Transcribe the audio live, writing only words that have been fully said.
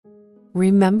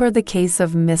Remember the case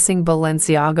of missing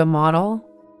Balenciaga model?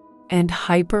 And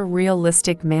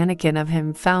hyper-realistic mannequin of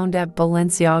him found at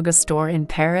Balenciaga store in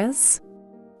Paris?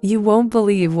 You won't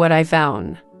believe what I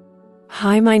found.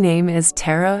 Hi, my name is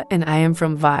Tara and I am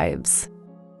from Vibes.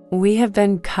 We have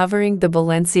been covering the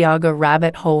Balenciaga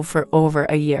rabbit hole for over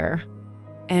a year,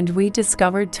 and we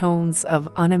discovered tons of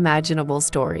unimaginable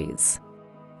stories.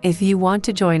 If you want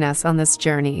to join us on this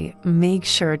journey, make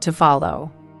sure to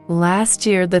follow. Last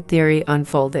year, the theory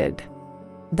unfolded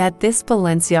that this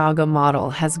Balenciaga model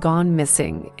has gone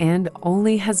missing and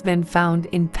only has been found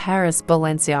in Paris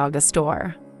Balenciaga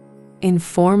store in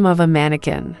form of a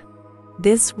mannequin.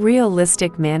 This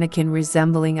realistic mannequin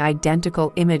resembling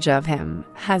identical image of him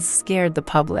has scared the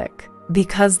public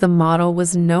because the model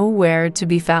was nowhere to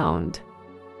be found.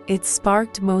 It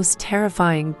sparked most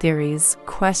terrifying theories,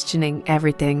 questioning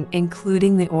everything,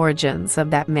 including the origins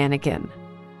of that mannequin.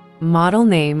 Model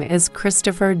name is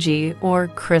Christopher G. or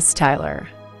Chris Tyler,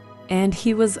 and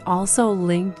he was also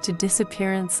linked to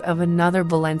disappearance of another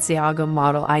Balenciaga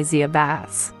model, Isiah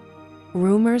Bass.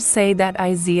 Rumors say that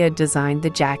Isiah designed the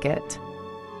jacket,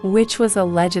 which was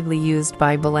allegedly used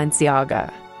by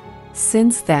Balenciaga.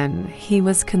 Since then, he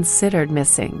was considered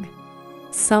missing.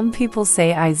 Some people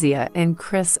say Isiah and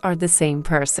Chris are the same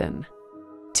person.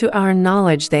 To our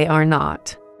knowledge, they are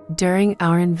not. During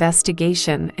our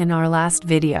investigation in our last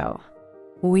video,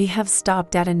 we have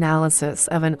stopped at analysis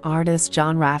of an artist,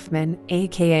 Jon Rafman,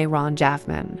 aka Ron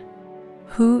Jaffman,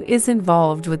 who is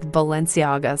involved with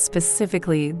Balenciaga,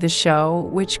 specifically the show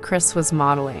which Chris was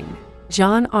modeling.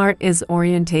 Jon art is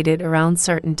orientated around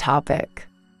certain topic.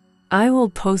 I will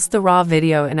post the raw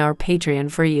video in our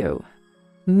Patreon for you.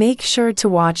 Make sure to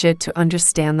watch it to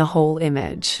understand the whole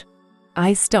image.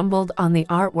 I stumbled on the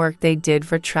artwork they did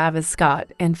for Travis Scott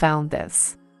and found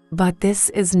this. But this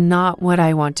is not what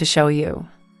I want to show you.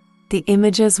 The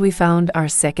images we found are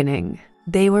sickening.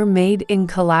 They were made in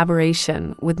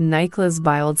collaboration with Niklas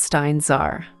Bildstein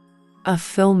Zaar, a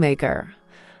filmmaker.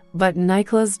 But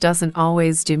Niklas doesn't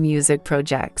always do music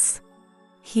projects.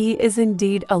 He is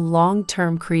indeed a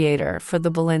long-term creator for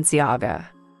the Balenciaga,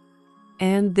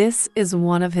 and this is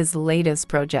one of his latest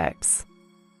projects.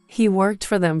 He worked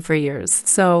for them for years,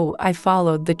 so I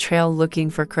followed the trail looking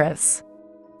for Chris.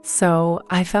 So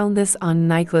I found this on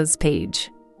Niklas'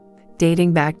 page,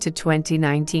 dating back to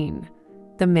 2019,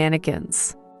 the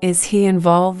Mannequins. Is he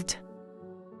involved?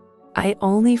 I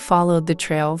only followed the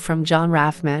trail from Jon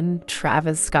Rafman,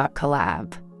 Travis Scott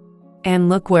collab. And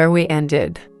look where we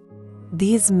ended.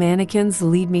 These mannequins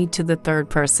lead me to the third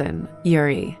person,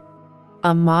 Yuri,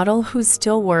 a model who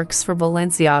still works for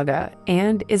Balenciaga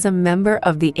and is a member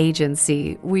of the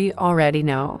agency we already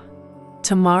know.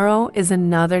 Tomorrow is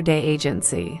Another Day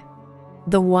agency,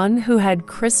 the one who had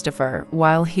Christopher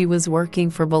while he was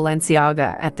working for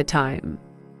Balenciaga at the time.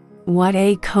 What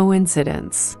a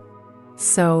coincidence.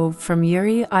 So from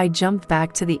Yuri, I jumped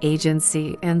back to the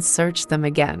agency and searched them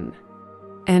again.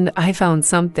 And I found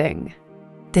something.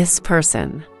 This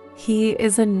person. He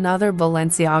is another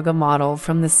Balenciaga model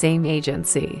from the same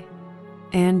agency.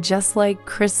 And just like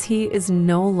Chris, he is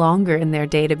no longer in their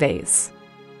database.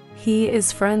 He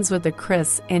is friends with a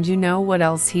Chris, and you know what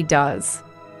else he does?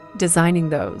 Designing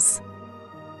those.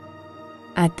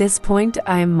 At this point,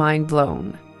 I am mind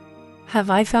blown. Have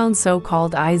I found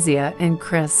so-called Isiah and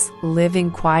Chris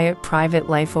living quiet private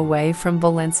life away from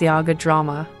Balenciaga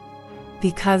drama?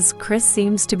 Because Chris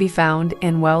seems to be found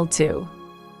and well too.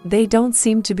 They don't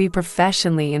seem to be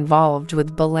professionally involved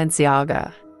with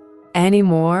Balenciaga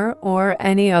anymore or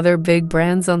any other big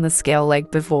brands on the scale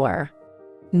like before.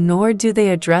 Nor do they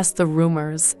address the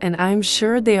rumors, and I'm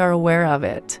sure they are aware of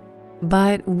it.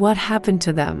 But what happened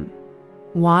to them?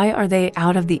 Why are they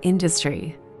out of the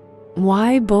industry?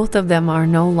 Why both of them are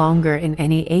no longer in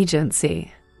any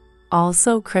agency?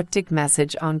 Also, cryptic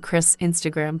message on Chris'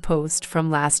 Instagram post from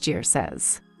last year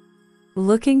says,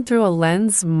 "Looking through a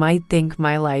lens might think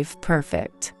my life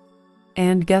perfect."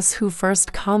 And guess who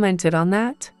first commented on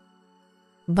that?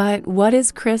 But what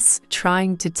is Chris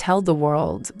trying to tell the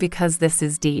world? Because this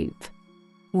is deep.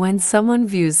 When someone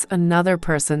views another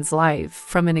person's life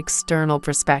from an external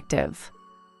perspective,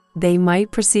 they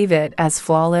might perceive it as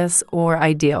flawless or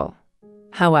ideal.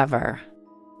 However,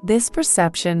 this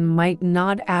perception might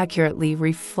not accurately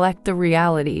reflect the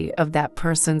reality of that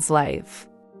person's life,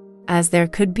 as there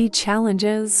could be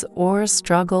challenges or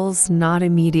struggles not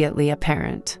immediately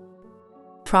apparent.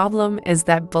 Problem is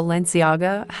that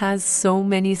Balenciaga has so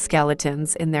many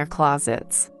skeletons in their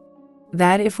closets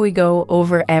that if we go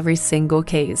over every single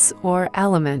case or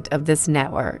element of this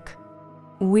network,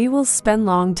 we will spend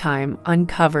long time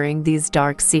uncovering these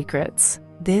dark secrets.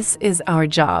 This is our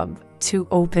job, to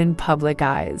open public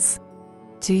eyes.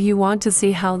 Do you want to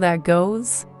see how that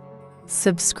goes?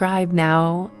 Subscribe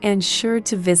now and sure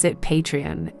to visit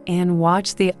Patreon and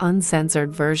watch the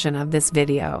uncensored version of this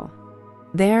video.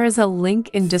 There is a link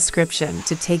in description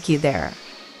to take you there.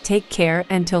 Take care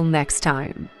until next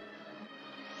time.